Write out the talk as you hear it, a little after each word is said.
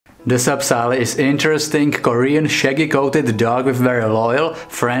The Sapsali is interesting Korean shaggy-coated dog with very loyal,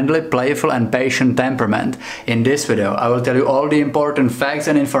 friendly, playful and patient temperament. In this video I will tell you all the important facts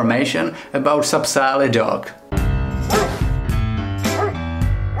and information about Sapsali dog.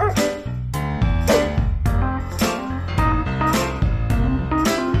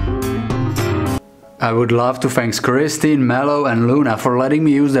 I would love to thank Christine, Mello and Luna for letting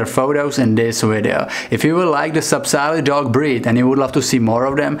me use their photos in this video. If you will like the Sapsali dog breed and you would love to see more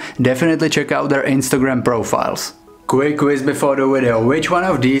of them, definitely check out their Instagram profiles. Quick quiz before the video. Which one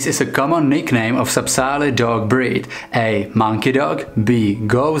of these is a common nickname of Sapsali dog breed? A. Monkey dog, B.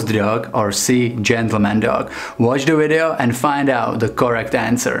 Ghost dog or C. Gentleman dog? Watch the video and find out the correct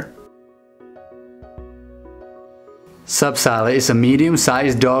answer. Sapsali is a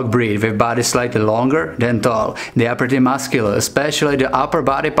medium-sized dog breed with body slightly longer than tall. They are pretty muscular, especially the upper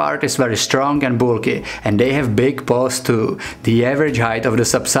body part is very strong and bulky, and they have big paws too. The average height of the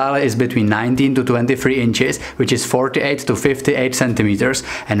Sapsali is between 19 to 23 inches, which is 48 to 58 centimeters,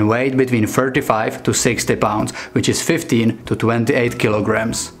 and weight between 35 to 60 pounds, which is 15 to 28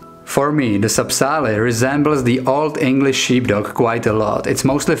 kilograms. For me, the Sapsali resembles the Old English Sheepdog quite a lot. It's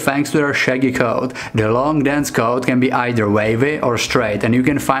mostly thanks to their shaggy coat. The long dense coat can be either wavy or straight, and you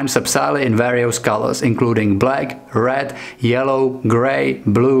can find Sapsali in various colors including black, red, yellow, grey,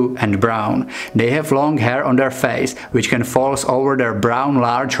 blue and brown. They have long hair on their face which can fall over their brown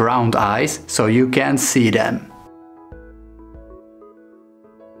large round eyes so you can't see them.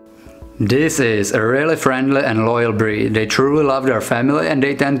 This is a really friendly and loyal breed. They truly love their family and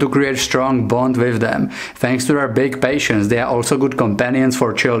they tend to create strong bond with them. Thanks to their big patience, they are also good companions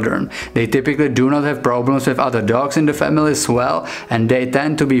for children. They typically do not have problems with other dogs in the family as well, and they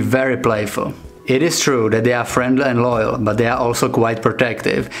tend to be very playful. It is true that they are friendly and loyal, but they are also quite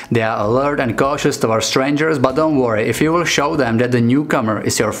protective. They are alert and cautious towards strangers, but don't worry, if you will show them that the newcomer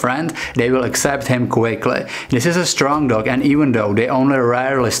is your friend, they will accept him quickly. This is a strong dog, and even though they only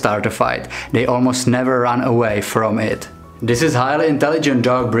rarely start a fight, they almost never run away from it. This is highly intelligent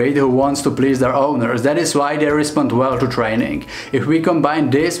dog breed who wants to please their owners. That is why they respond well to training. If we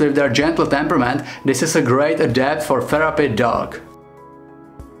combine this with their gentle temperament, this is a great adapt for therapy dog.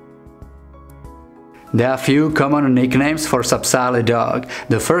 There are few common nicknames for Sapsali dog.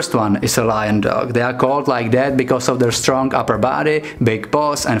 The first one is a lion dog. They are called like that because of their strong upper body, big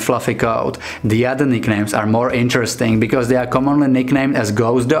paws and fluffy coat. The other nicknames are more interesting because they are commonly nicknamed as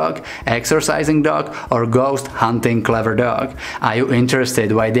ghost dog, exercising dog or ghost hunting clever dog. Are you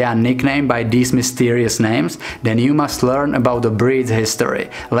interested why they are nicknamed by these mysterious names? Then you must learn about the breed's history.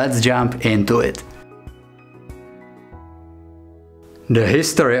 Let's jump into it. The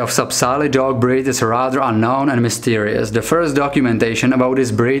history of Sapsali dog breed is rather unknown and mysterious. The first documentation about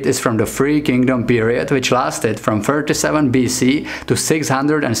this breed is from the Three Kingdom period, which lasted from 37 BC to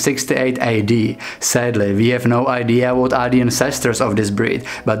 668 AD. Sadly, we have no idea what are the ancestors of this breed,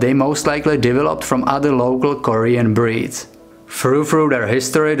 but they most likely developed from other local Korean breeds. Through their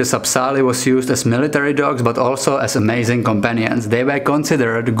history, the Sapsali was used as military dogs but also as amazing companions. They were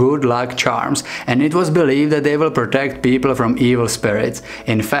considered good luck charms, and it was believed that they will protect people from evil spirits.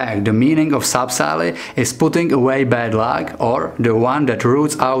 In fact, the meaning of Sapsali is putting away bad luck, or the one that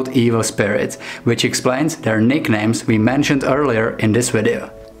roots out evil spirits, which explains their nicknames we mentioned earlier in this video.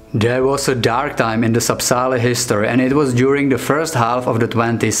 There was a dark time in the Sapsali history, and it was during the first half of the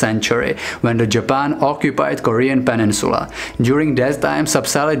 20th century, when the Japan occupied Korean peninsula. During that time,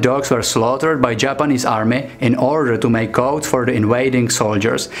 Sapsali dogs were slaughtered by Japanese army in order to make coats for the invading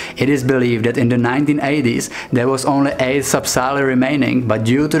soldiers. It is believed that in the 1980s there was only 8 Sapsali remaining, but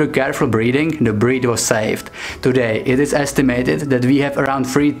due to the careful breeding, the breed was saved. Today, it is estimated that we have around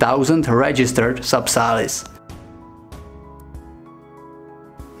 3,000 registered Sapsalis.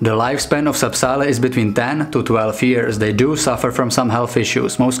 The lifespan of Sapsali is between 10 to 12 years. They do suffer from some health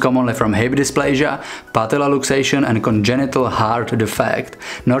issues, most commonly from hip dysplasia, patella luxation and congenital heart defect,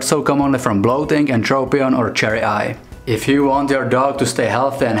 not so commonly from bloating, entropion or cherry eye. If you want your dog to stay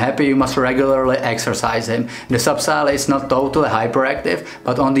healthy and happy, you must regularly exercise him. The Sapsali is not totally hyperactive,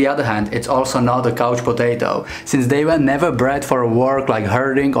 but on the other hand, it's also not a couch potato. Since they were never bred for work like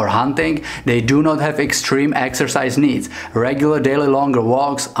herding or hunting, they do not have extreme exercise needs. Regular daily longer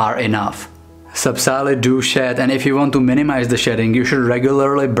walks are enough. Sapsali do shed, and if you want to minimize the shedding, you should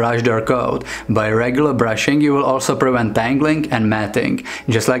regularly brush their coat. By regular brushing, you will also prevent tangling and matting.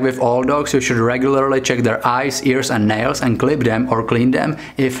 Just like with all dogs, you should regularly check their eyes, ears and nails and clip them or clean them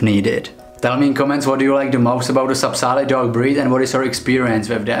if needed. Tell me in comments what do you like the most about the Sapsali dog breed and what is your experience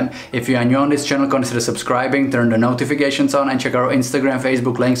with them. If you are new on this channel, consider subscribing, turn the notifications on and check our Instagram,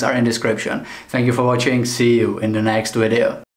 Facebook, links are in description. Thank you for watching, see you in the next video.